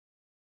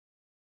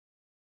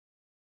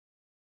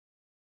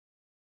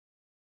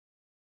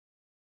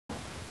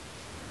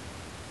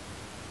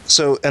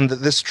So, and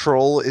this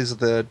troll is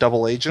the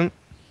double agent?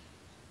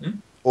 Hmm?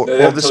 Or, No,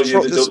 well, this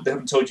troll... they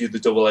haven't told you the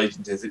double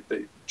agent is.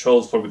 The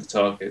troll's probably the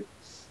target.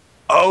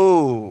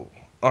 Oh!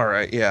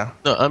 Alright, yeah.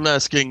 No, I'm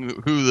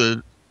asking who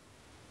the.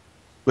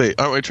 Wait,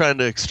 aren't we trying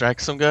to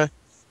extract some guy?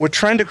 We're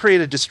trying to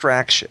create a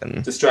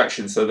distraction.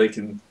 Distraction, so they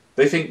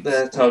think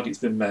their target's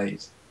been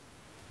made,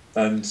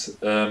 and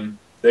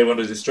they want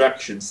a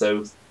distraction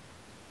so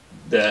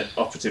their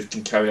operative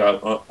can carry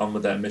on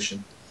with their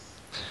mission.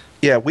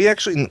 Yeah,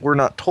 we're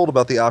not told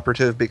about the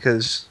operative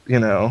because,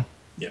 Yeah.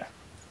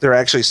 they're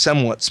actually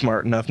somewhat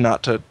smart enough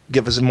not to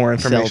give us more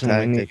information Cell than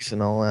we need. tactics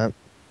and all that.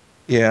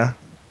 Yeah.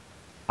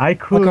 I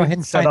could go ahead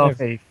and set find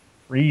off a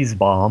freeze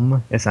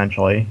bomb,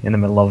 essentially, in the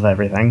middle of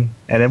everything.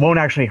 And it won't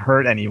actually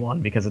hurt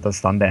anyone because it does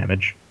stun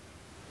damage.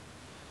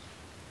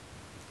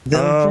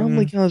 That would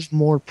probably cause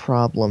more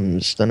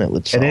problems than it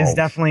would solve. It is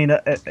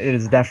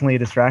definitely a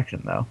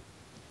distraction, though.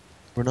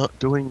 We're not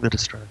doing the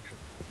distraction.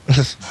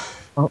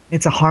 Well,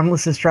 it's a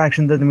harmless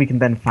distraction that we can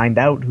then find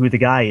out who the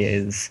guy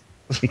is,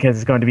 because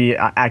it's going to be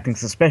acting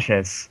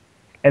suspicious,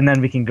 and then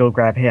we can go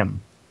grab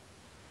him.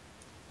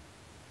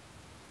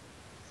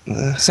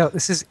 So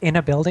this is in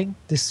a building,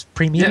 this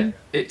pre-meeting?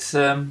 Yeah, it's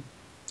kind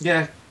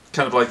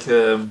of like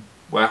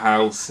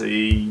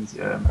warehousey.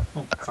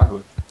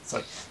 Firewood.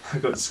 Sorry, I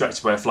got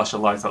distracted by a flash of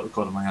light out the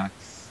corner of my eye.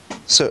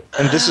 So,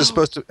 and this is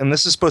supposed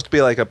to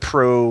be like a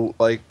pro,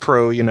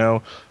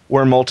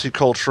 we're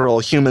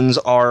multicultural. Humans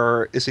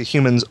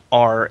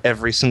are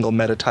every single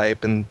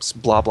metatype and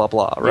blah blah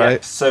blah, right?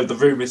 Yeah, so the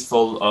room is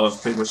full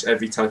of pretty much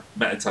every type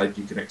metatype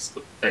you can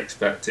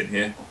expect in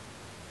here.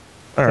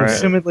 All right.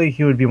 Presumably,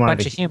 he would be one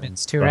Bunch of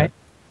humans too, right?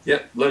 Yeah,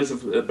 loads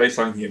of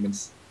baseline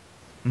humans.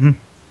 Mm-hmm.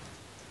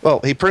 Well,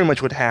 he pretty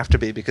much would have to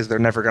be because they're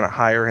never going to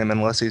hire him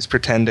unless he's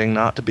pretending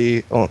not to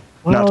be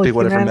whatever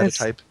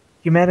metatype.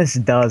 Humanus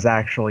does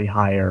actually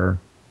hire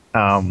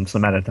some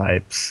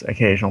metatypes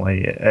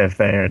occasionally if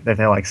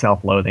they're like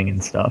self-loathing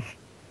and stuff.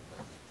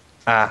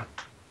 Ah.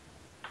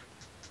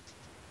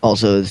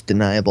 Also, as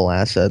deniable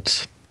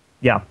assets.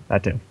 Yeah,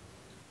 that too.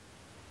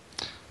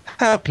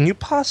 How can you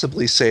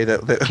possibly say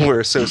that we're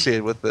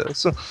associated with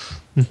this?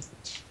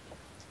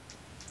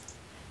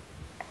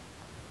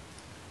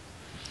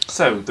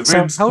 So, the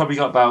room's probably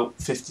got about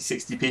 50,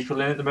 60 people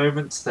in at the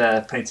moment.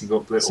 They're painting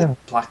up little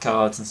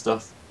placards and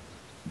stuff.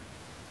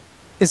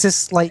 Is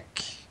this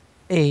what's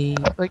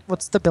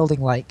the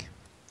building like?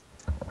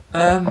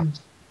 Probably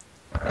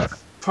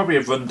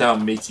a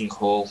rundown meeting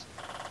hall.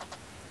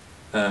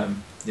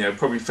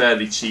 Probably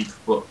fairly cheap,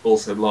 but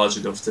also large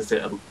enough to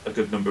fit a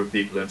good number of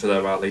people in for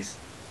their rallies.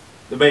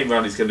 The main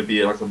rally is going to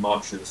be like a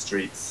march through the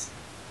streets.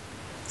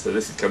 So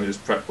this is kind of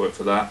just prep work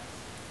for that.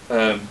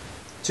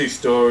 2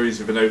 stories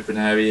with an open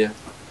area,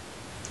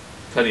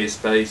 plenty of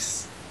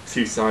space, a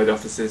few side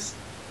offices.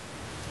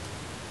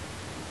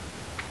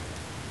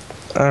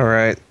 All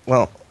right.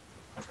 Well,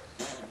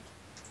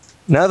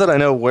 now that I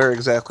know where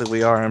exactly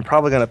we are, I'm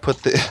probably going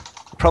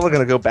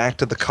to go back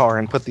to the car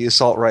and put the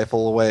assault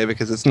rifle away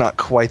because it's not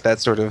quite that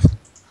sort of.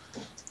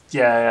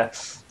 Yeah.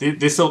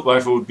 The assault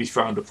rifle would be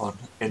frowned upon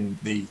in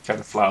the kind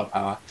of flower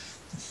power.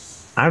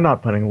 I'm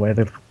not putting away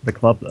the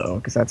club though,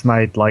 because that's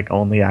my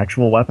only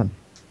actual weapon.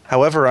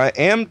 However, I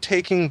am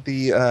taking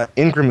the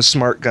Ingram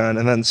Smart Gun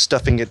and then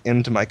stuffing it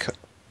into my.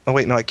 Oh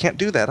wait, no, I can't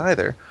do that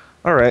either.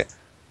 All right.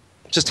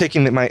 Just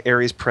taking my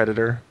Ares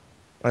Predator,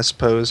 I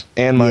suppose,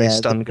 and my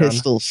stun gun.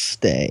 Pistols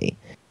stay.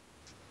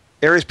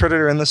 Ares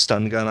Predator and the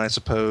stun gun, I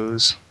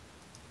suppose.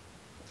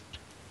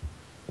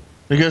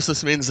 I guess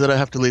this means that I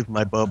have to leave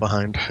my bow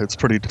behind. It's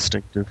pretty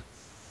distinctive.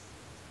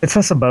 It's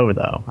just a bow,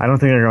 though. I don't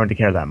think they're going to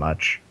care that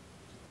much.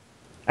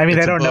 I mean,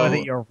 It's they a don't know bow.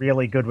 that you're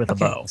really good with a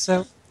bow.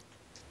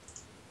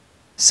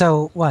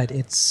 So what?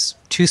 It's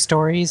 2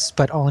 stories,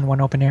 but all in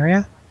one open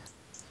area?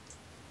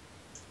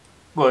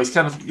 Well, it's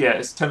kind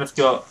of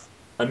got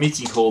a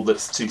meeting hall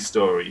that's 2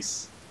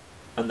 stories,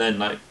 and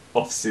then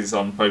offices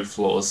on both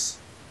floors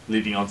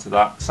leading onto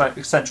that. It's like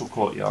a central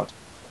courtyard.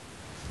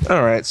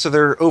 All right, so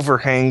they're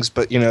overhangs,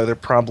 but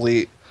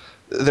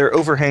they're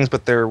overhangs,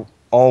 but they're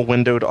all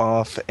windowed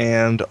off,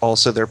 and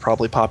also they're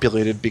probably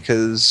populated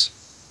because,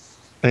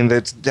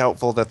 it's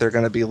doubtful that they're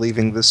going to be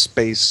leaving this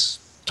space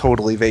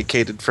totally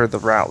vacated for the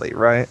rally,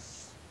 right?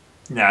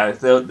 Yeah,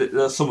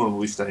 someone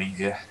will be staying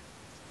here.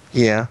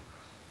 Yeah.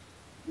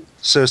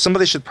 So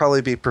somebody should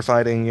probably be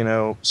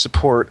providing,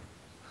 support.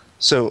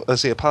 So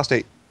let's see,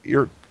 Apostate,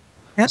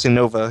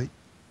 Nova,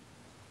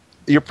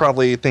 you're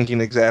probably thinking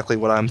exactly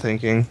what I'm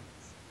thinking.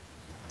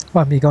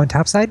 Want me going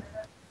topside?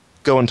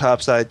 Going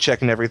topside,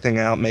 checking everything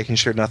out, making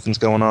sure nothing's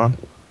going on.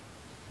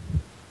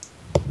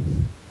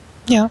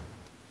 Yeah.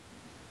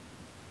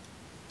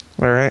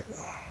 All right.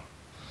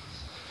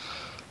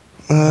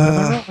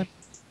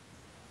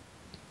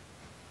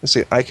 Let's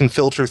see, I can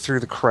filter through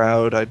the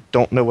crowd. I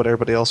don't know what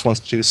everybody else wants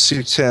to do.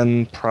 Sue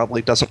 10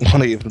 probably doesn't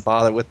want to even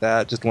bother with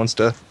that, just wants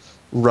to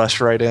rush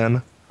right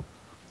in.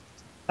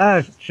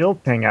 She'll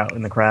hang out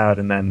in the crowd,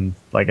 and then,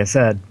 like I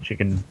said, she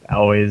can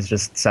always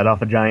just set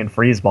off a giant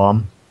freeze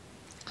bomb.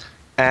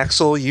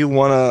 Axel, you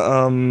want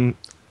to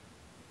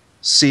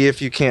see if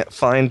you can't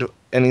find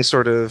any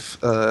sort of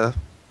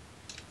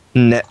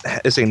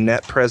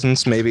net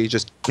presence, maybe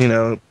just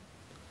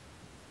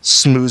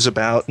smooze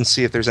about and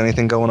see if there's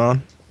anything going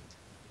on.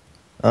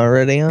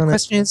 Already The on it.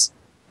 question is,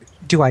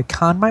 do I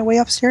con my way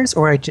upstairs,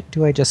 or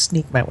do I just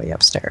sneak my way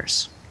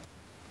upstairs?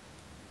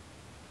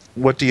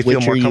 What do you feel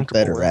Which more are you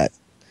comfortable better with? at?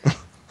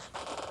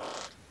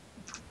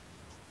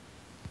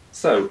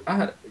 So,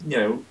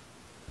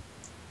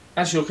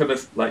 as you're kind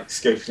of like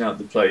scoping out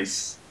the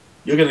place,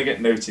 you're going to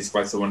get noticed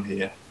by someone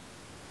here.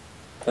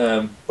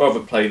 Rather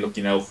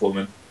plain-looking elf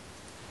woman.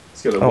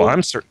 It's gonna Oh, walk.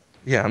 I'm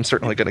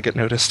certainly going to get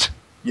noticed.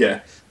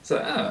 Yeah. So,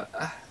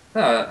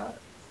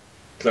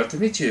 glad to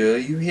meet you. Are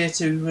you here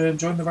to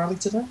join the rally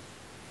today?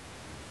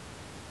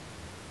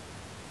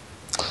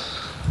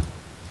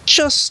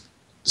 Just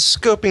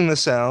scoping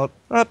this out.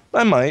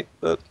 I might,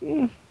 but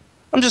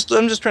I'm just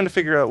trying to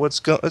figure out what's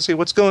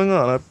going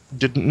on. I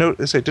didn't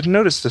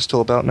notice this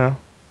till about now.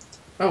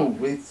 Oh,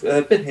 we've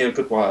been here a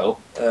good while.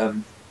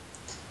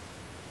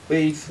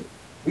 We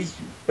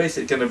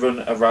basically going to run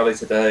a rally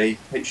today.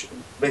 Make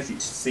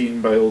it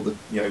seen by all the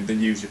the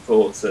news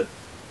reports that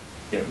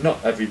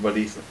not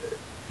everybody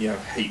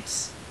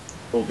hates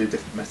all the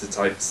different meta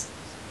types.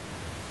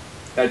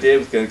 The idea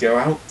was going to go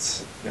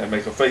out,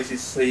 make our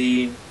faces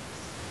seen,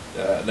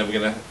 and then we're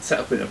going to set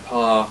up in a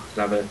park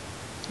and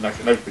have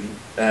an open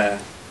air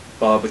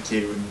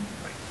barbecue and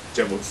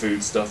general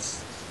food stuff.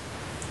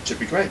 Should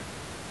be great.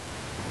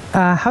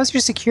 How's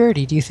your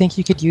security? Do you think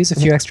you could use a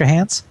few extra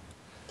hands?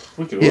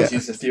 We could always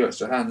use a few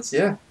extra hands,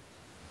 yeah.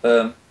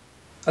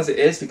 As it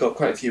is, we've got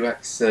quite a few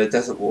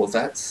ex-Desert War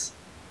vets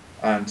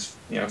and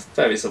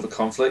various other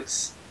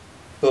conflicts.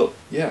 But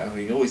yeah,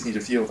 we always need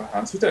a few other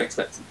hands. We don't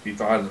expect it to be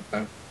violent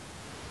though.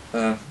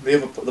 The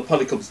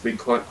Polyclub's been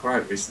quite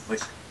quiet recently.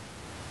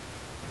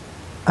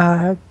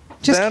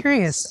 Just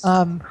curious.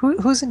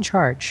 Who's in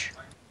charge?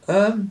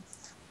 That'd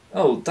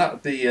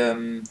be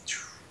damn,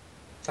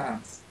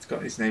 I've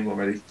forgotten his name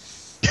already.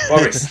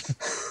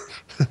 Boris.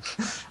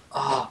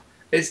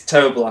 It's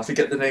terrible. I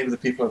forget the name of the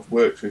people I've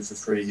worked with for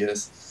 3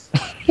 years.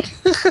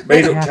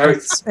 Made up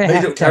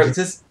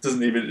characters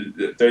don't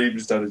even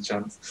stand a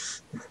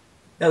chance.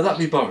 Yeah, that'd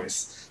be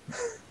Boris.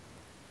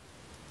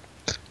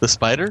 The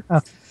spider?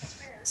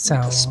 So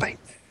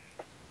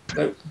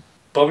No,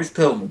 Boris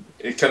Pillman.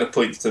 It kind of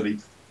points to the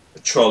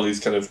troll who's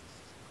kind of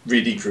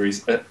reading through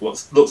his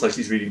what looks like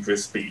he's reading through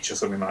his speech or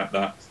something like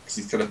that, because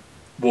he's kind of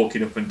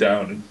walking up and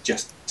down and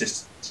just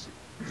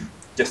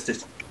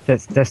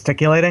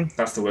Gesticulating?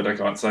 that's the word I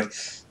can't say.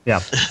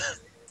 Yeah.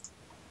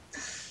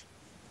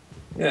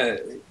 Yeah.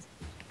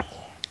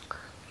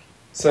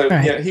 So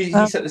Right. yeah, he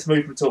set this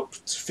movement up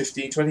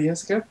 15, 20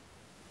 years ago.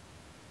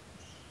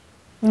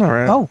 All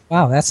right. Oh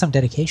wow, that's some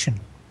dedication.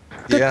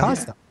 Good Yeah.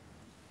 cause though.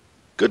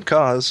 Good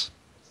cause.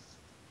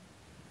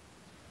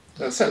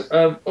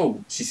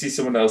 She sees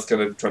someone else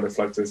kind of trying to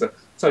flag to her.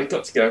 Sorry,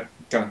 got to go.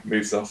 Kind of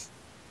moves off.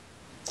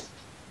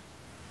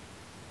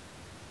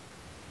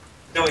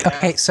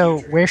 Okay, so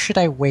where should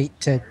I wait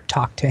to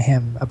talk to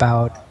him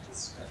about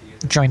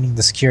joining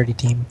the security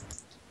team?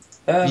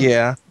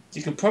 Yeah.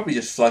 You can probably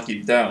just flag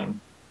him down.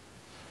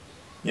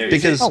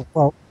 Because Oh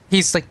well,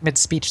 he's like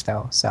mid-speech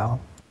though, so.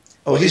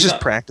 he's just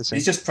not- practicing.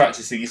 He's just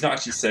practicing. He's not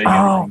actually saying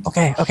Oh,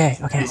 anything. okay.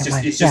 He's never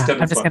mind. just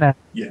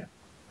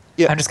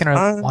Yeah, I'm just gonna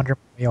Yeah. wander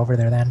my way over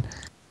there then.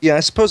 Yeah,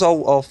 I suppose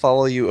I'll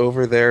follow you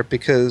over there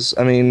because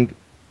I mean,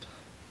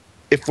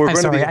 if we're I'm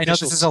going to be sorry, I know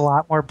this is a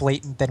lot more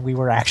blatant than we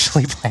were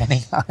actually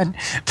planning on,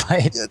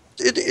 but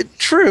it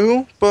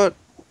true, but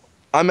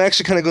I'm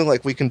actually kind of going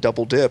like we can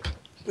double dip.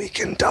 We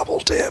can double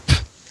dip.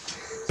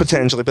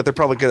 Potentially, but they're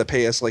probably going to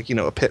pay us like,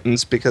 a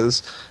pittance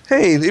because,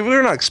 hey,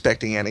 we're not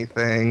expecting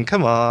anything.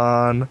 Come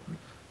on.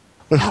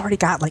 I already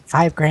got like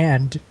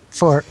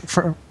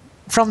 $5,000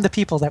 from the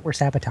people that were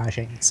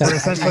sabotaging. So We're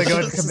essentially I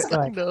going think to this is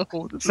commit- good.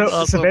 No, this is So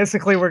awesome.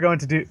 basically, we're going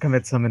to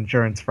commit some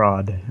insurance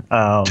fraud,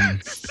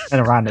 and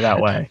around it that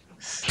way.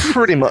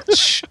 Pretty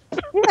much.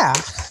 Yeah.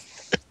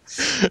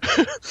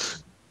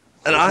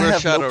 And I We're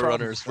have no Shadowrunners.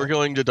 problem with We're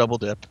going to double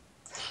dip.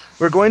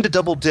 We're going to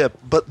double dip,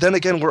 but then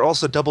again, we're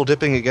also double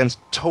dipping against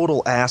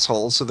total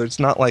assholes, so it's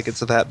not like it's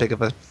that big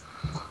of a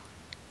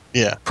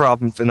Yeah.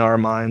 problem in our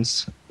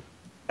minds.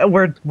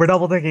 We're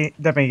double dipping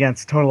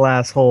against total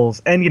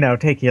assholes, and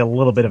taking a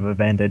little bit of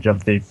advantage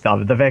of the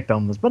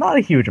victims, but not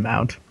a huge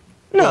amount.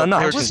 No, Well, no.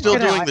 they're wasn't still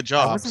gonna- doing I the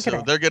job, wasn't so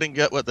gonna- they're going to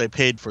get what they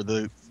paid for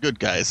the good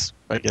guys,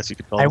 I guess you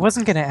could call I them.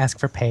 wasn't going to ask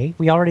for pay.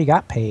 We already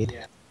got paid.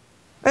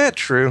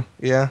 True.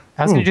 Yeah.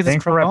 I was going Ooh, to do this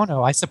thanks pro for rep-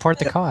 bono. I support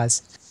the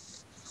cause.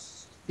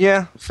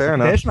 Yeah, fair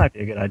enough. Fish might be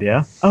a good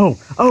idea. Oh,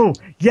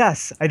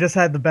 yes! I just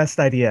had the best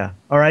idea.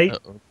 All right,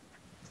 Uh-oh.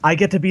 I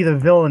get to be the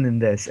villain in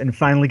this and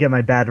finally get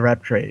my bad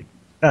rep trait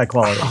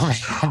quality. Oh,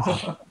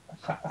 man.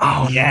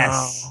 Oh,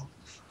 Yes.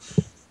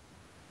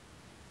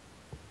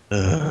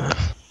 Ugh.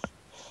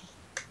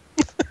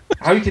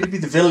 How are you going to be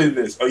the villain in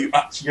this? Are you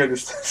actually going to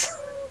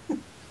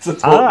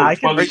support I the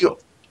can- Polyclub?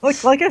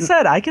 Like I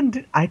said, I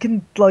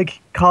can like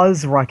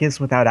cause ruckus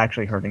without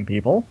actually hurting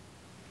people.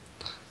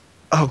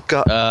 Oh,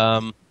 God.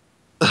 I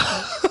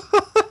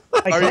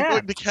Are you can.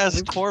 going to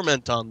cast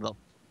torment on them?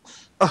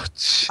 Oh,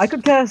 I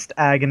could cast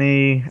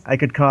Agony. I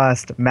could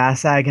cast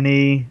Mass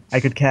Agony.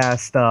 I could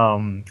cast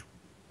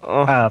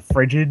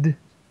Frigid,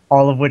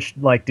 all of which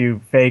like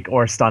do fake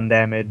or stun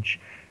damage.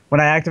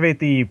 When I activate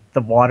the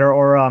water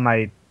aura on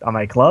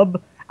my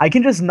club, I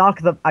can just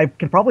knock them. I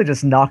can probably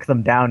just knock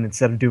them down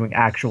instead of doing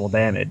actual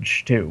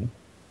damage too,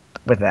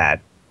 with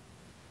that.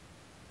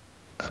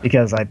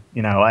 Because I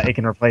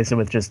can replace it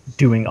with just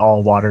doing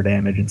all water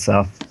damage and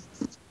stuff.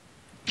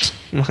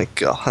 my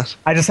God.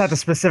 I just have to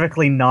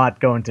specifically not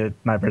go into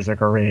my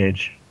Berserker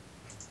Rage.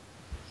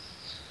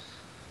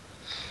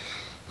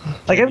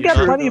 Like I've got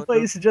plenty of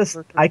ways to just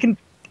I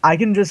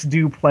can just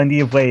do plenty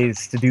of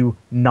ways to do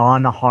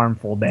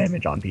non-harmful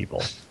damage on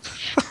people.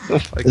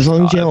 Oh my As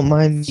long as you God. don't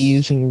mind me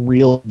using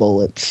real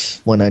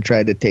bullets when I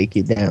try to take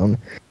you down.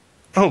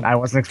 I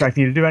wasn't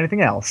expecting you to do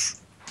anything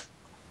else.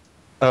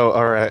 Oh,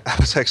 all right. I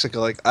was actually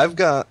like, I've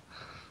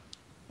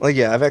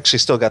actually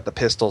still got the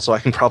pistol, so I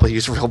can probably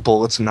use real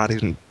bullets and not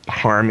even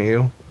harm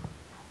you.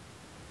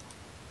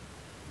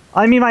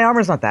 I mean, my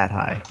armor's not that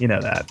high. You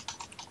know that.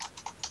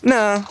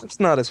 Nah, it's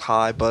not as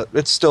high, but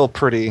it's still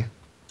pretty.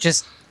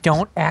 Just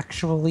don't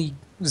actually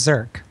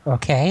Zerk,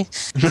 okay?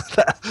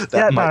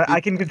 That might be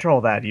I can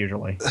control that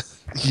usually.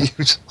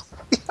 huge.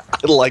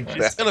 I like She's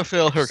that. gonna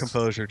fail her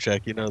composure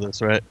check. You know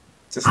this, right?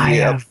 Just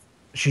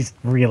She's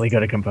really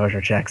good at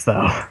composure checks,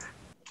 though.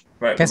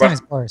 right. Guy's name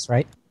is Boris,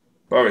 right?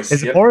 Boris.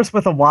 Is it Yep. Boris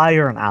with a Y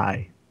or an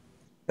I?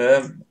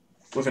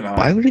 With an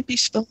Why eye. would it be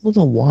spelled with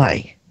a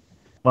Y?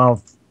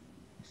 Well,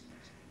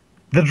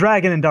 the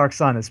dragon in Dark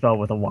Sun is spelled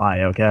with a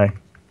Y. Okay.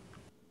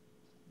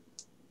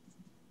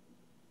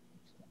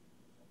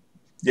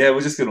 Yeah,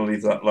 we're just gonna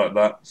leave that like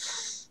that.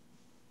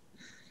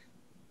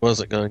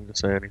 Wasn't going to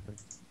say anything.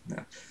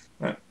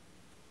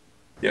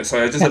 Yeah,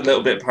 so I just a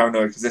little bit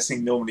paranoid because this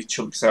thing normally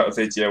chunks out a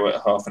video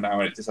at half an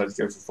hour and it decided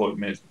to go for 40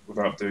 minutes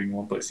without doing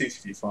one, but it seems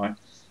to be fine.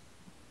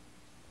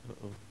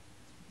 Uh-oh.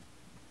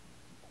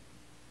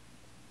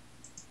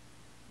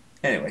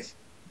 Anyway,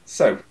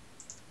 so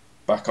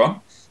back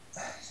on.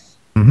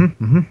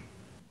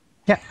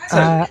 Yeah,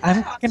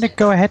 I'm gonna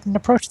go ahead and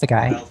approach the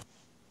guy.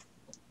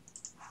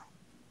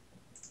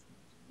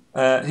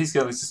 He's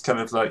going to just kind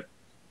of like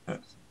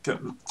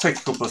take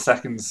a couple of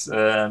seconds.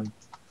 Can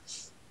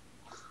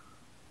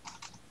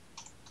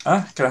I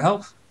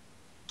help?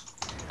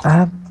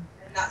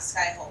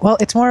 Well,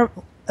 it's more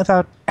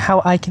about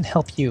how I can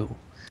help you.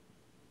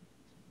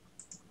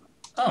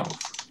 Oh,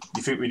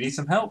 you think we need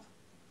some help?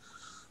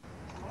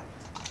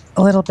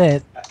 A little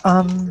bit.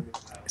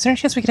 Is there any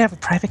chance we could have a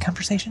private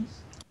conversation?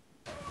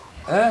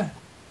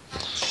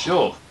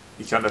 Sure.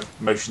 He kind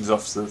of motions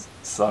off to the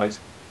side.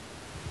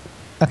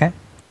 Okay.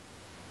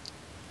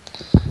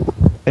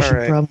 I should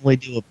Alright. probably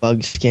do a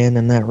bug scan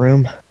in that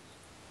room.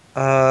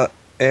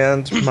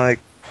 And my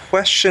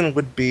question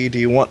would be, do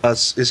you want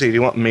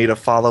me to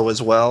follow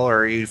as well, or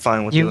are you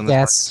fine with You, doing this?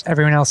 yes.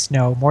 Everyone else,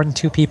 no. More than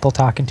 2 people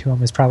talking to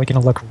him is probably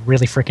going to look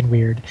really freaking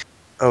weird.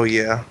 Oh,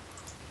 yeah.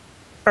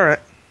 Alright.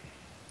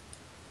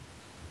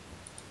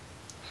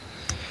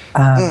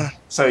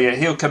 So yeah,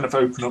 he'll kind of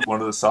open up one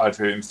of the side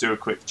rooms, do a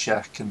quick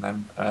check, and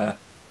then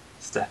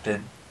step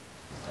in.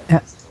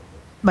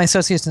 My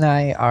associates and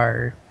I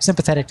are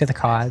sympathetic to the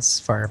cause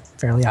for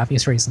fairly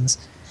obvious reasons.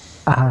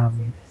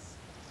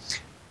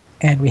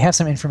 And we have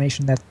some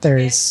information that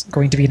there's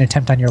going to be an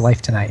attempt on your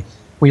life tonight.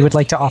 We would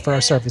like to offer our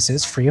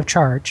services free of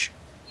charge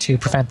to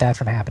prevent that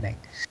from happening.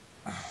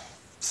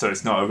 So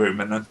it's not a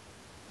rumor then.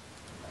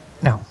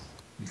 No.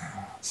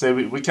 So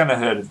we kind of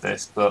heard of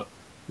this, but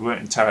we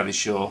weren't entirely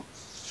sure.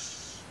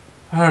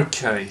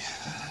 Okay.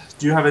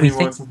 Do you have any We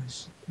more think-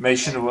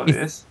 information of what it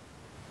is?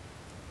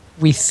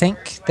 We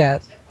think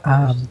that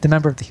the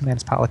member of the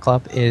Humanist Pilot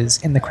Club is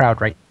in the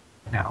crowd right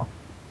now.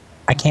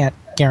 I can't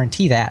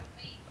guarantee that,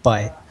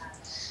 but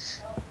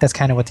that's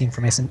kind of what the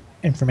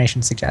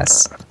information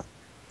suggests.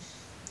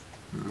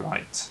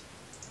 Right.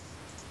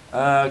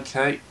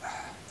 Okay.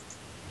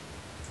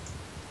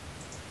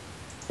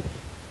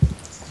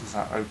 Does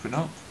that open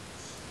up?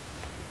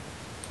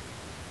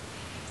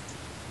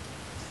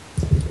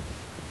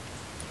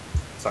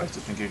 Sorry,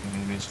 just been giving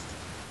an image.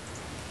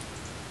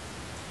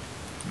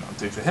 That'll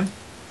do for him.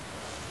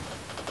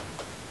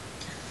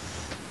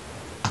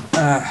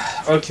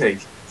 Okay,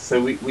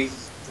 so we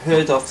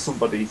heard of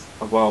somebody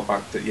a while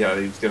back that he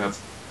was going to have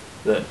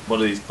that one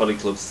of these poly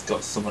clubs has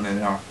got someone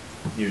in our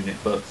unit,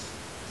 but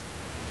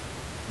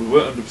we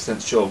weren't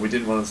 100% sure. We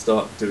didn't want to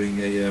start doing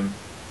a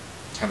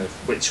kind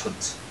of witch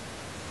hunt.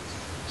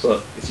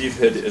 But if you've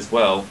heard it as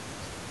well,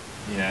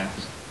 yeah,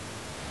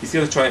 he's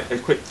going to try a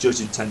quick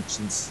judge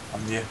intentions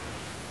on you.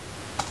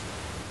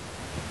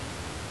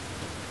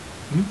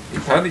 He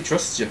apparently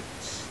trusts you.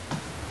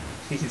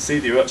 He can see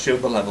that you're actually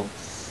on the level.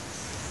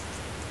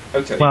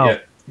 Okay, Well, yeah.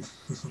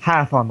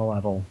 half on the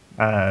level.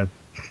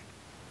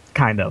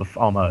 Kind of,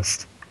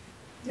 almost.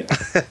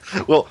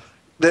 Well,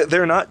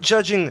 they're not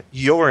judging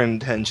your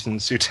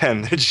intentions,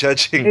 Suten. They're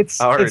judging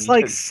our It's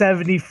like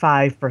intentions.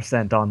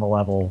 75% on the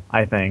level,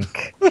 I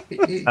think.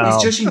 He's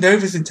judging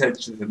Nova's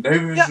intentions, and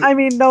Nova's... Yeah, I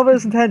mean,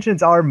 Nova's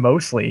intentions are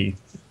mostly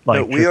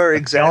No, we are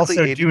exactly We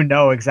also 80 do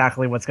know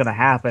exactly what's going to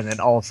happen, and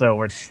also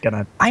we're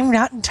gonna. I'm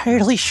not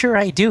entirely sure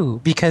I do,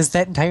 because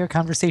that entire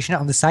conversation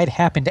on the side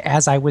happened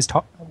as I was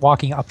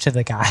walking up to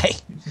the guy.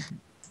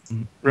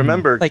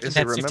 Remember, Like in is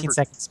it- that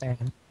 15-second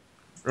span.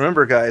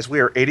 remember, guys, we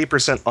are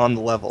 80% on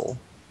the level.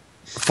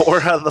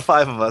 4 out of the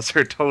 5 of us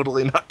are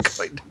totally not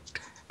going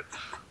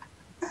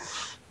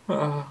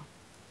to.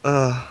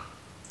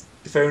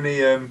 If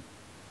only.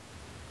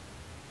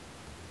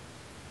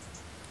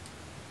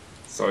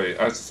 Sorry,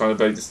 I just found a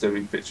very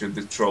disturbing picture of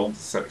the troll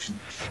section.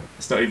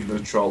 It's not even a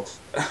troll.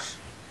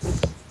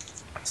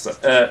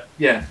 So,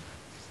 yeah.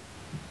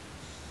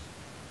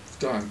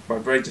 God, my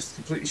brain just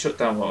completely shut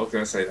down what I was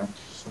going to say then.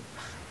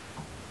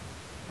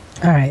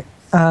 All right.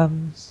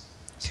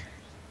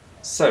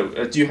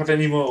 So, do you have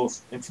any more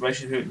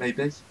information who it may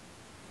be?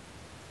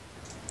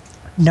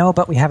 No,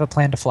 but we have a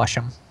plan to flush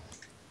him.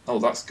 Oh,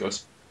 that's good.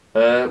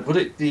 Would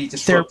it be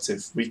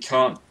disruptive? We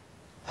can't.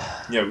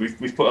 You know,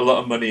 we've put a lot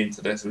of money into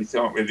this. We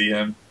can't really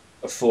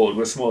afford.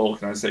 We're a small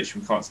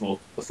organisation. We can't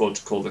afford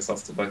to call this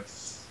off today.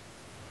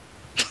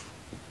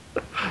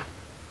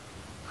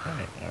 All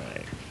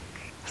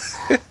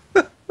right.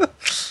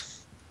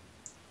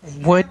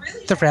 Would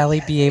the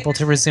rally be able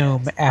to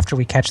resume after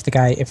we catch the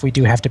guy if we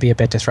do have to be a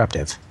bit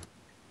disruptive?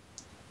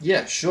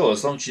 Yeah, sure.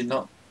 As long as you're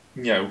not,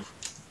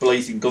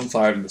 blazing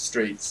gunfire in the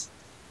streets.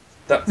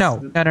 No.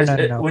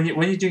 When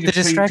you're doing The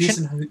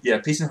distraction.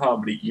 peace and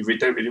harmony, you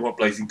don't really want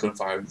blazing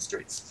gunfire in the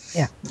streets.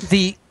 Yeah.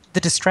 The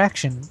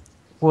distraction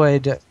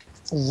would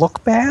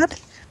look bad,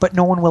 but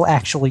no one will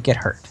actually get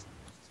hurt.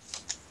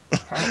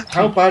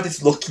 How bad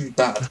is looking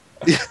bad?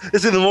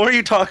 Is it the more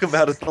you talk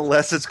about it, the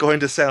less it's going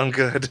to sound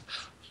good.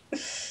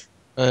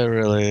 I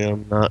really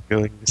am not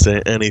going to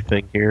say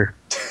anything here.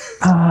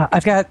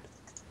 I've got.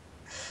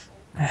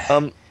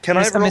 Can I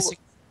There's a roll? missing-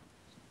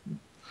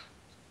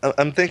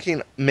 I'm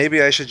thinking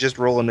maybe I should just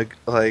roll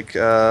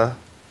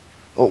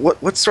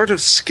what sort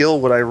of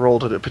skill would I roll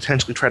to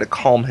potentially try to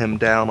calm him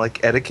down,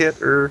 like etiquette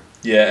or?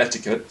 Yeah,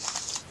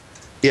 etiquette.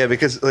 Yeah,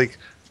 because like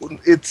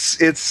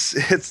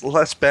it's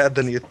less bad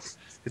than you.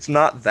 It's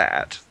not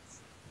that.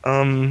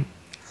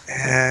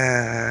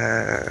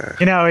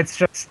 It's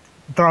just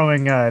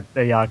throwing the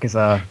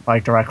Yakuza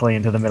like directly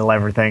into the middle of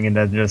everything and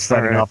then just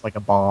setting Alright. off like a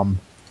bomb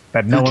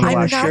that no one I will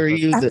can actually. assure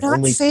you I'm that not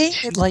only saying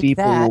 2 it like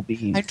people that. will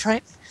be. I'm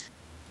trying.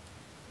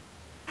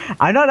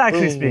 I'm not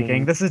actually Ooh.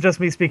 speaking. This is just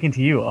me speaking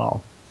to you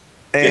all.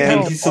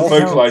 And He's still all,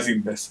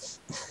 vocalizing this.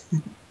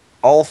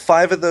 all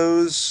 5 of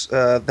those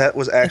that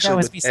was actually that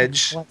was with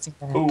edge. flexing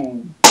back.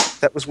 Ooh.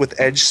 That was with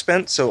edge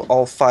spent, so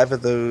all 5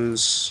 of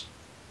those.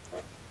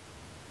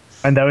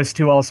 And those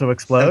 2 also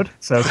explode,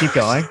 so keep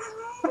going.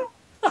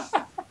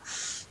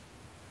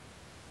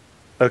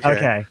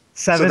 Okay.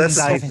 7 that's-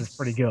 dice is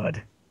pretty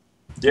good.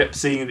 Yep,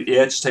 seeing the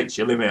edge takes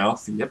your limit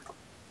off. Yep.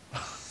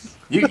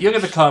 You're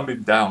going to calm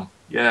him down.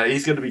 Yeah,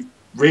 he's going to be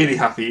really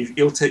happy.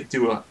 He'll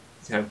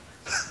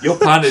your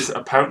plan is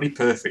apparently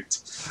perfect.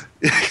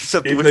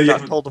 Except Even we've though you not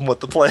haven't- told him what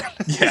the plan.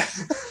 Yeah.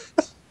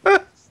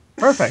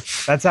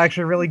 Perfect. That's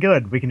actually really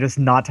good. We can just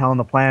not tell him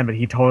the plan, but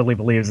he totally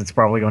believes it's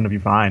probably going to be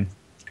fine.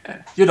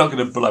 You're not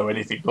going to blow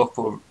anything up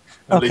or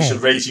unleash Okay. a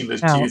raging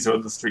Now- accuser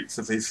on the streets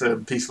of his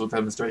peaceful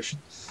demonstration.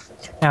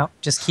 Now,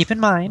 just keep in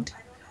mind,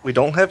 We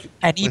don't have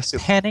any let's see,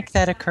 panic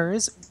that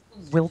occurs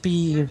will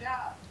be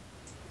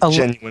a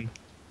genuine.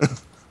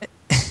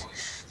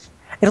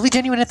 It'll be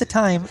genuine at the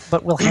time,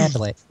 but we'll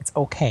handle it. It's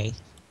okay.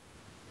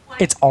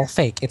 It's all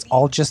fake. It's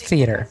all just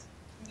theater.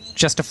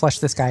 Just to flush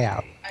this guy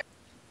out.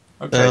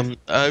 Okay.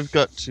 I've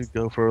got to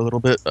go for a little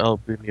bit. I'll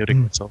be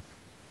muting myself.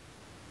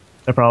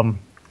 No problem.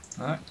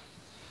 Alright.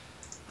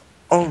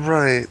 All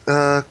right.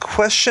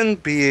 Question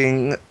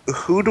being,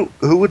 who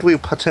would we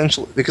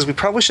potentially? Because we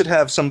probably should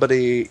have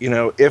somebody.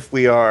 If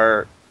we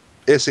are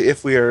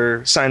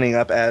signing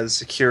up as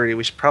security,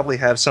 we should probably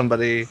have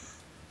somebody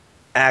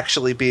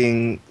actually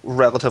being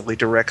relatively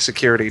direct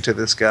security to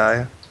this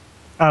guy.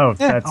 Oh,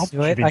 Yeah, that's I'll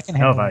do it. should be I can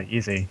handle Nova. it.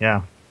 Easy,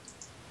 yeah.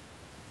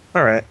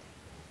 All right.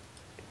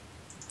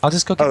 I'll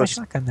just go get Oh, my it's-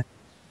 shotgun then.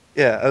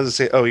 Yeah, I was gonna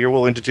say. Oh, you're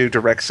willing to do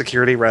direct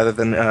security rather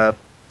than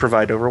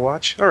provide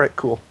Overwatch. All right,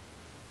 cool.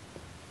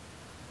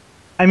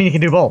 I mean, you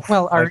can do both.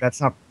 Well, that's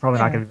probably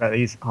not going to be that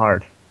easy,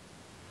 hard.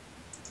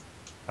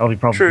 That'll be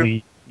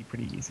probably be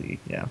pretty easy,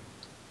 yeah.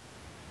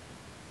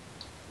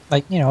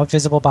 Like, a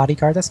visible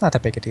bodyguard, that's not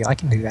that big a deal. I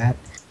can do that.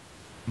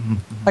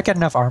 I got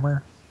enough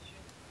armor.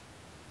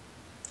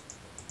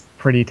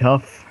 Pretty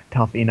tough.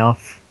 Tough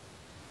enough.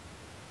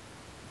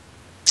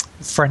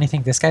 For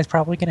anything this guy's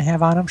probably going to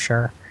have on him,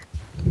 sure.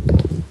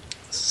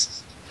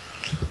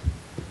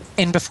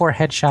 In before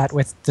headshot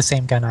with the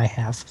same gun I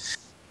have.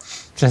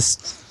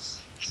 Just...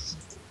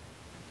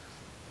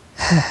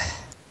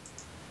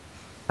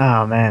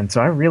 Oh man,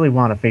 so I really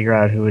want to figure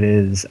out who it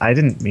is. I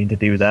didn't mean to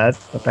do that.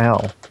 What the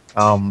hell?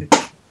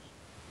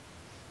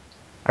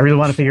 I really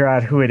want to figure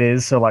out who it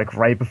is, so like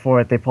right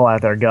before they pull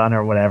out their gun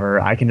or whatever,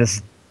 I can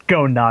just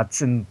go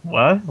nuts and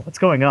what's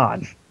going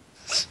on?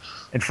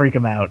 And freak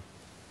them out.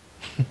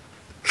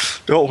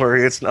 Don't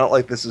worry, it's not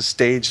like this is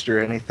staged or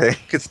anything.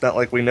 It's not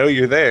like we know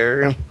you're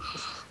there.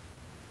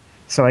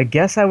 So I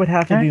guess I would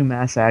have to Okay. do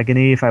mass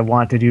agony if I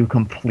want to do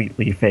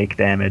completely fake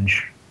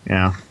damage.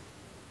 Yeah.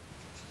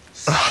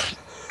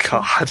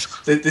 God.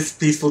 This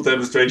peaceful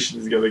demonstration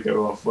is going to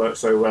go off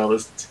so well,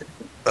 isn't it?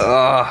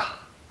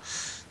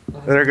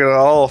 They're gonna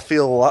all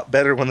feel a lot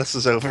better when this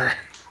is over.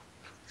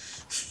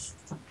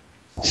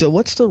 So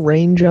what's the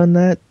range on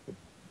that?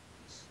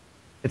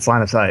 It's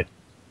line of sight.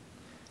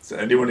 So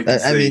anyone who can I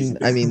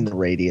see. mean the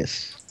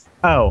radius.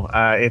 Oh,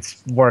 it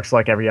works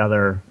like every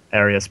other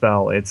area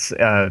spell. It's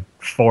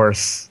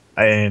force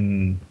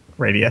in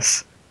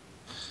radius.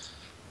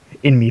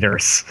 In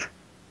meters.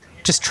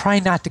 Just try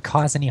not to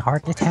cause any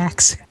heart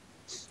attacks.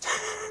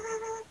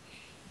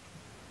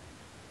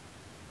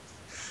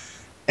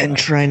 And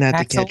try not to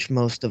Axel? catch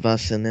most of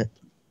us in it.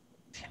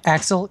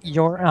 Axel,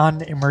 you're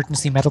on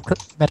emergency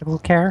medical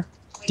care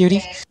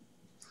duty.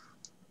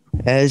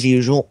 As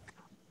usual.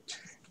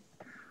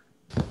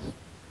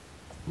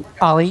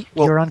 Ollie,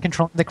 Well- you're on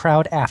controlling the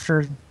crowd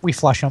after we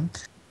flush them.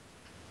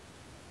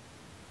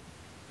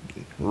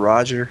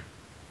 Roger.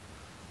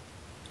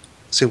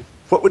 So,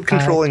 what would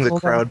controlling the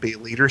hold crowd be?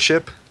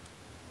 Leadership?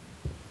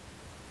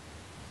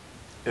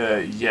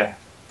 Yeah,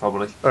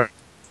 probably. All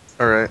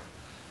right.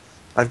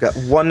 I've got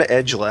one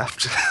edge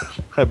left.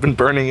 I've been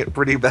burning it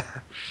pretty bad.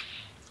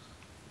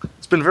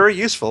 It's been very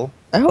useful.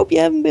 I hope you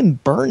haven't been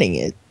burning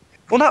it.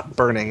 Well, not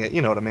burning it,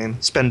 you know what I mean.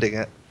 Spending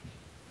it.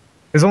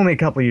 There's only a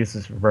couple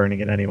uses for burning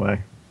it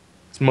anyway.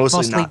 It's mostly,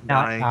 Mostly not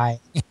dying. die.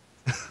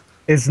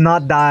 Is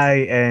not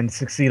die and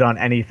succeed on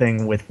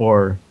anything with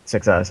 4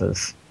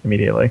 successes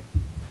immediately.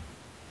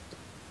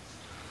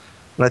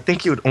 And I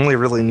think you would only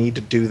really need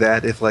to do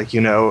that if, like,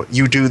 you know,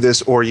 you do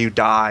this or you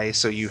die,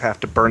 so you have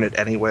to burn it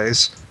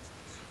anyways.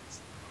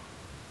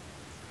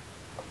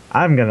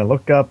 I'm gonna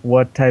look up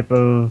what type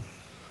of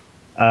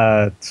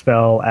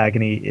spell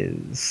agony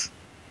is.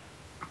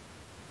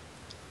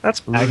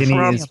 That's Agony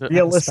prob- is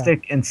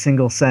realistic in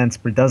single sense,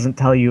 but it doesn't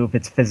tell you if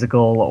it's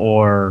physical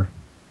or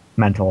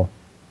mental.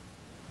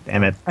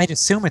 Damn it. I'd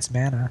assume it's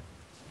mana.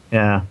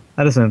 Yeah,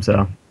 I'd assume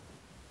so.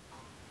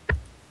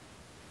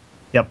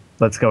 Yep,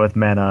 let's go with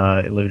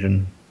mana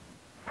illusion.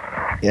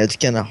 Yeah, it's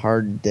kind of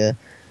hard to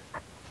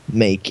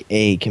make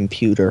a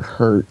computer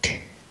hurt.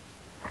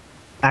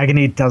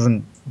 Agony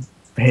doesn't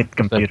hit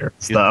computers,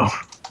 though.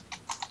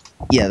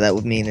 Yeah, that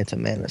would mean it's a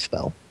mana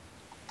spell.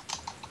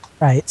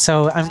 Right,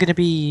 so I'm going to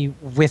be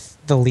with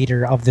the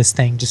leader of this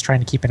thing, just trying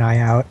to keep an eye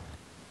out.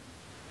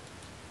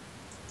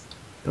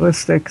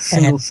 Realistic,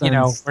 single And, sense. you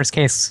know, worst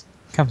case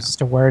comes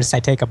to worst, I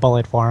take a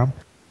bullet for him.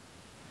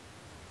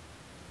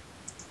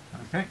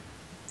 Okay.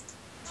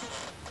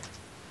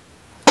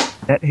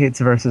 That hits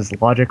versus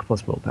logic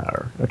plus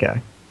willpower.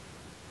 Okay.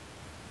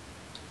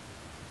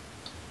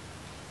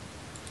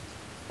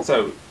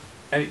 So,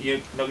 you're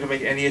not going to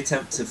make any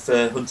attempt of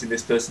hunting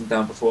this person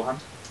down beforehand?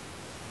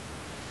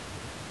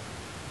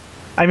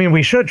 I mean,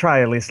 we should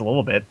try at least a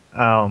little bit.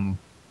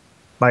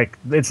 Like,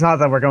 it's not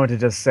that we're going to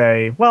just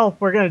say, well,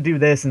 we're going to do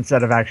this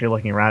instead of actually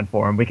looking around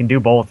for him. We can do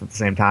both at the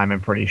same time, I'm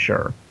pretty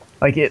sure.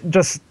 Like,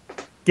 just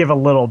give a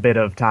little bit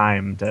of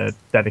time to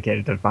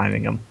dedicated to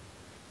finding him.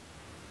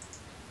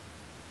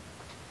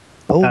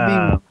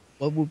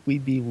 What would we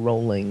be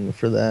rolling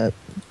for that?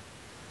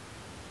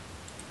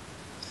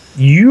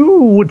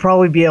 You would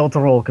probably be able to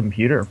roll a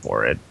computer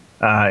for it,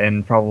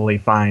 and probably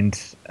find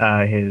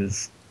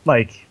his,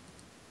 like,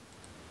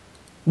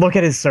 look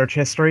at his search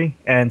history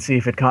and see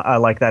if it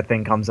like that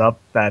thing comes up,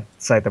 that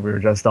site that we were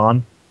just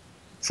on,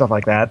 stuff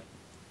like that.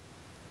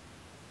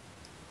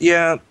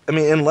 Yeah, I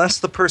mean, unless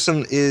the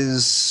person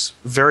is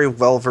very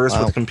well versed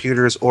Wow. with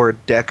computers or a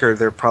decker,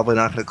 they're probably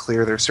not going to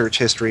clear their search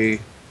history.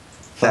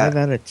 5 That-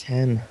 out of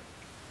 10.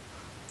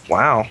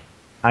 Wow.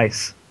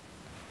 Nice.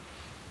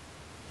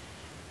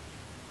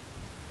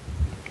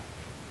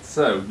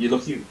 So, you're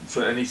looking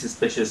for any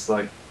suspicious,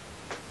 like,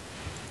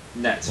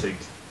 net thing?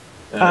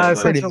 Like-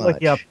 So pretty you're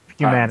looking much. up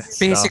humanity stuff.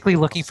 Basically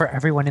looking for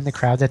everyone in the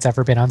crowd that's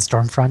ever been on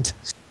Stormfront.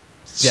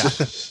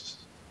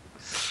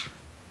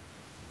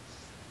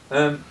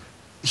 Yeah.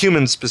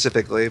 Humans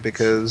specifically,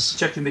 because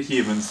Checking the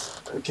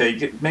humans.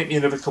 Okay, make me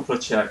another couple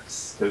of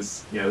checks,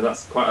 because, you know,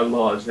 that's quite a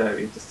large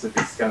area just to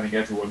be scanning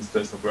everyone's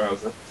personal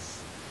browser.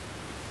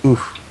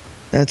 oof.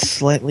 That's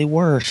slightly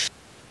worse.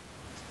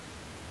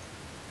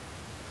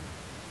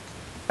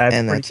 That's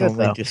And pretty that's good,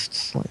 only though. just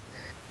slight.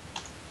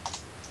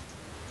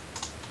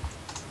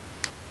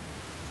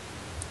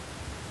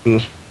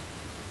 Oof.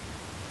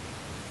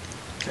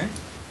 Okay.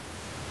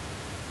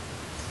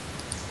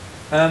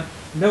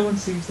 No one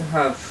seems to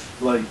have,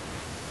 like,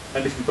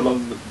 anything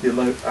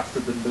below after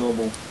the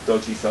normal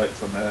dodgy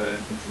sites on the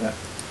internet.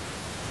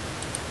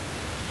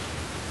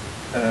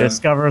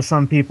 Discover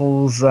some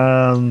people's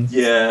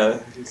Yeah.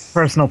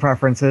 personal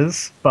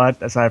preferences,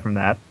 but aside from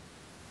that,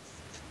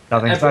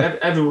 nothing special.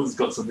 Everyone's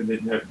got something they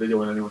don't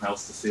want anyone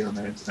else to see on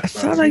their internet. I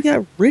thought I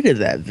got rid of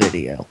that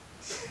video.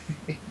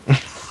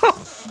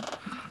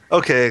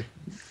 Okay,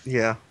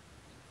 yeah.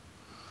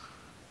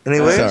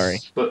 Anyway, Sorry.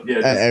 But yeah,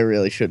 I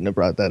really shouldn't have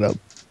brought that up.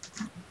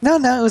 No,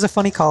 it was a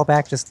funny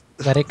callback. Just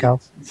let it go.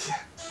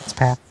 It's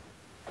Pat.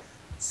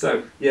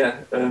 so yeah,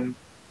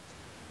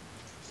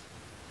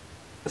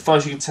 as far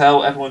as you can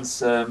tell, everyone's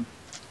from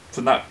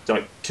that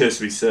like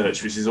cursory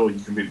search, which is all you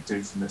can really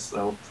do from this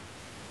level.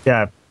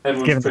 Yeah,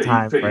 Everyone's given the pretty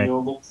time, pretty right.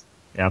 normal.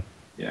 Yep.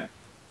 Yeah.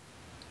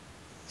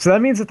 So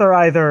that means that they're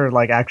either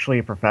like actually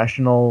a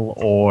professional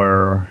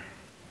or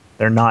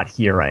they're not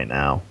here right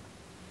now.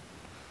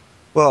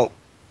 Well,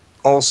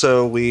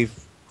 also we've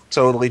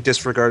totally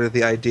disregarded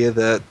the idea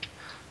that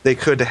they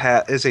could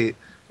have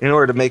in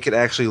order to make it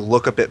actually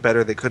look a bit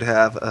better, they could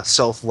have a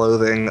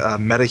self-loathing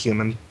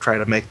metahuman try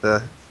to make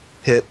the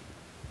hit.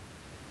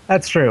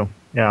 That's true.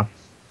 Yeah.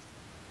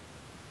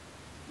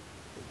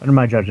 What are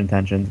my judge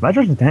intentions? My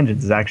judge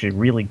intentions is actually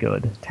really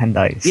good. 10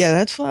 dice. Yeah,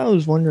 that's what I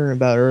was wondering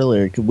about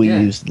earlier. Could we Yeah.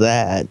 use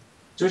that?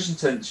 Judge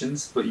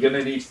intentions, but you're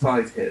going to need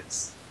 5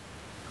 hits.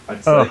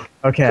 I'd say. Oh,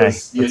 okay.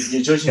 Because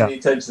you're judging yeah. the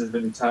intentions of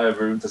an entire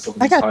room for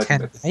something I got hiding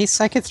 10 it.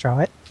 dice. I could throw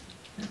it.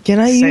 Can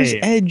I use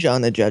Save. edge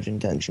on a judge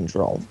intentions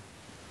roll?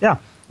 Yeah,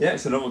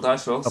 it's a normal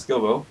dice roll.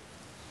 Skill roll.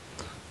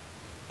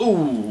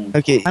 Ooh.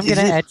 Okay, I'm is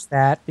going to it- edge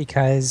that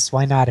because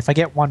why not? If I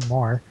get one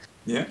more.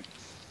 Yeah.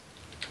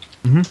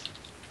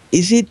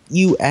 Is it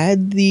you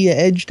add the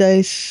edge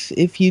dice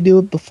if you do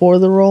it before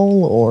the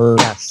roll, or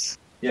Yes.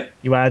 Yeah.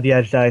 You add the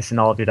edge dice and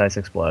all of your dice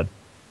explode.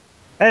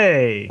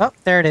 Hey! Oh,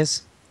 there it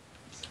is.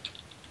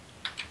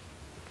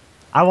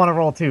 I want to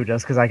roll too,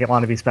 just because I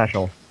want to be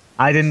special.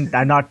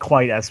 I'm not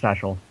quite as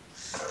special.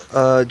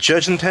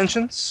 Judge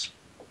intentions?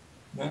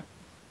 Whoa.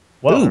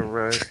 All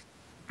right.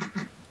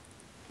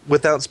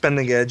 Without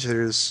spending edge,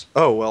 there's...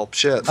 Oh, well,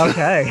 shit.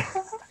 Okay.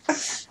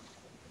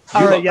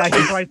 Alright, yeah,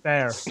 he's right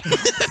there.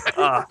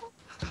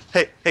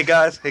 Hey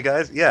guys.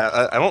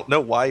 Yeah, I don't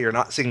know why you're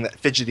not seeing that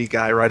fidgety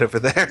guy right over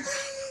there.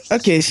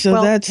 okay? So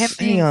Well, that's him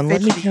being hang on.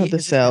 Let me fidgety count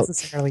this isn't out.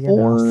 necessarily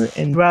 4 enough.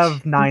 and You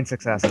have 9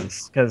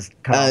 successes, because...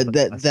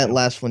 that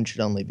last one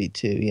should only be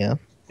 2. Yeah.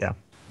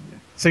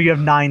 So you have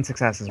 9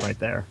 successes right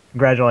there.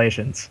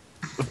 Congratulations.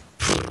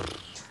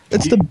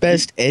 That's the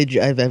best edge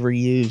I've ever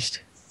used.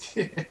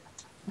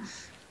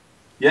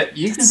 Yeah,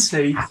 you can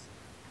see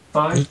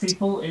 5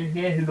 people in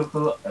here who look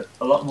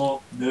a lot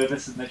more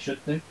nervous than they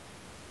should do.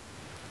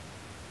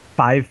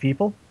 5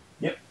 people?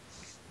 Yep.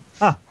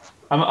 Huh.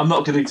 I'm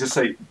not going to just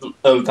say,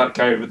 oh, that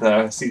guy over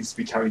there seems to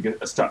be carrying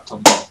a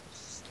strapped-on ball.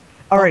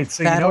 Alright,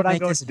 so you know That'll what I'm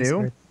make going this to do?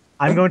 easier.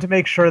 I'm going to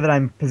make sure that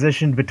I'm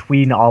positioned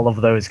between all of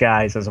those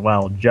guys as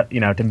well,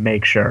 to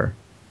make sure.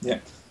 Yeah.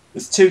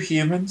 There's 2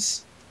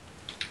 humans.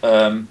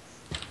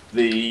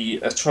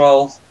 The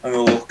troll and the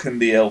orc and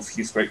the elf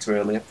you spoke to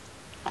earlier.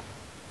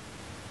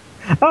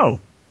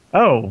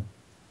 Oh,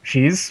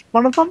 she's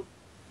one of them?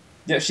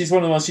 Yeah, she's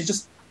one of the ones.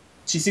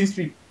 She seems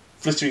to be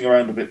flittering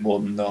around a bit more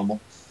than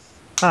normal.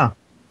 Oh,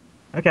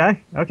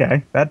 okay.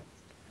 That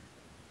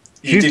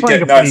You She's did playing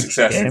get a 9 pretty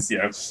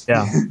successes,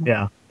 yeah.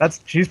 yeah.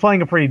 She's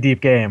playing a pretty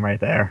deep game right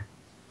there.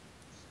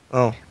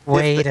 Oh.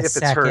 Wait a if it's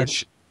her,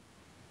 second.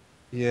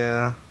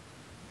 yeah.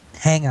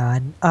 Hang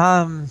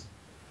on.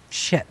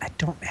 Shit, I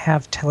don't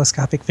have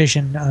telescopic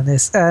vision on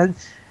this. I'm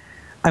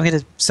going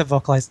to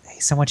sub-vocalize. Hey,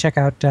 someone check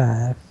out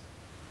the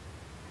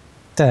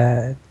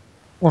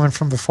woman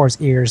from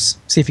before's ears.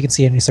 See if you can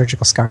see any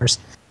surgical scars.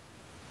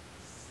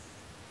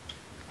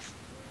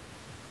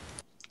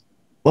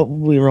 What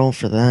would we roll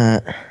for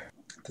that?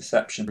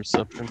 Perception.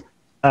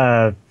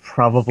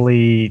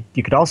 Probably.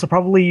 You could also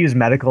probably use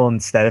medical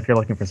instead if you're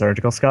looking for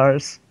surgical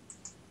scars.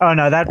 Oh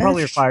no, that'd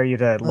probably require you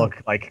to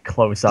look like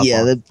close up.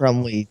 Yeah, on. that'd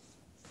probably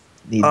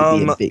need to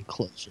be a bit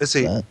closer. Let's to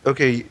see. that.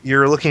 Okay,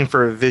 you're looking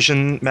for a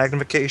vision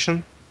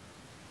magnification?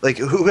 Like,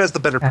 who has the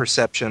better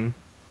perception?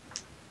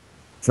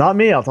 It's not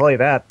me, I'll tell you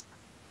that.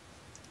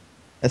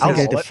 I think I'll I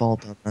roll it.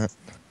 default on that.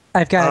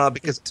 I've got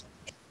Because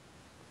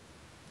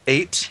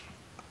 8.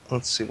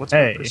 Let's see. What's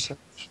Hey. my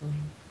perception?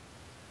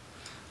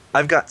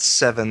 I've got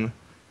 7.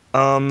 but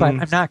I'm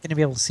not going to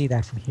be able to see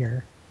that from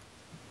here.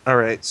 All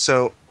right,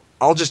 so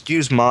I'll just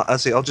use my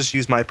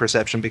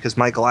perception because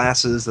my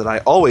glasses that I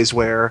always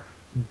wear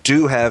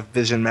do have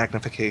vision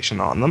magnification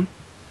on them.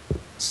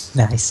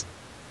 Nice.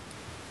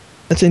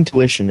 That's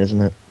intuition,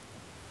 isn't it?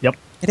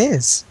 It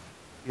is.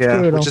 Yeah,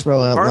 Screw it, I'll which is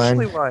throw out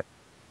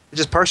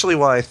partially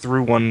why I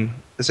threw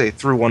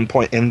one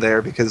point in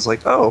there because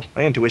like, oh,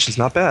 my intuition's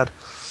not bad.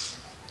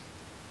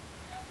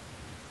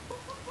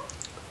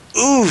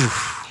 Ooh.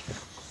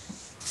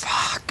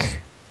 Fuck.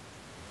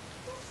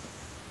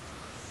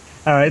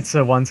 Alright,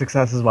 so 1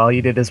 success as well.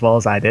 You did as well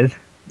as I did.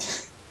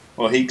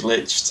 Well, he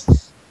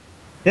glitched.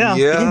 Yeah.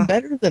 He did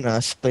better than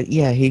us, but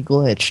yeah, he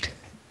glitched.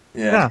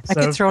 Yeah. I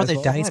could throw as the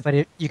well as dice, I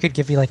but you could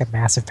give me like a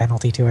massive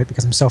penalty to it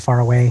because I'm so far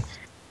away.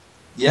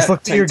 Yeah, Just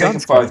look through your take a gun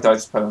 5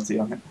 dice penalty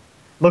on it.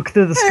 Look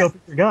through the scope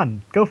of your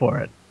gun. Go for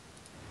it.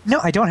 No,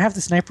 I don't have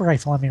the sniper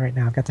rifle on me right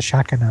now. I've got the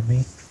shotgun on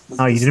me.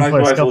 Oh, you The didn't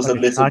put a sniper scope rifle's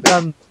on your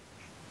shotgun?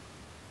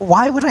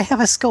 Why would I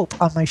have a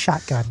scope on my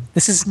shotgun?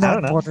 This is I not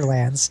don't know.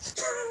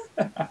 Borderlands.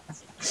 I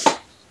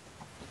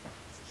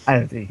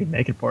don't think you can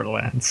make it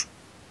Borderlands.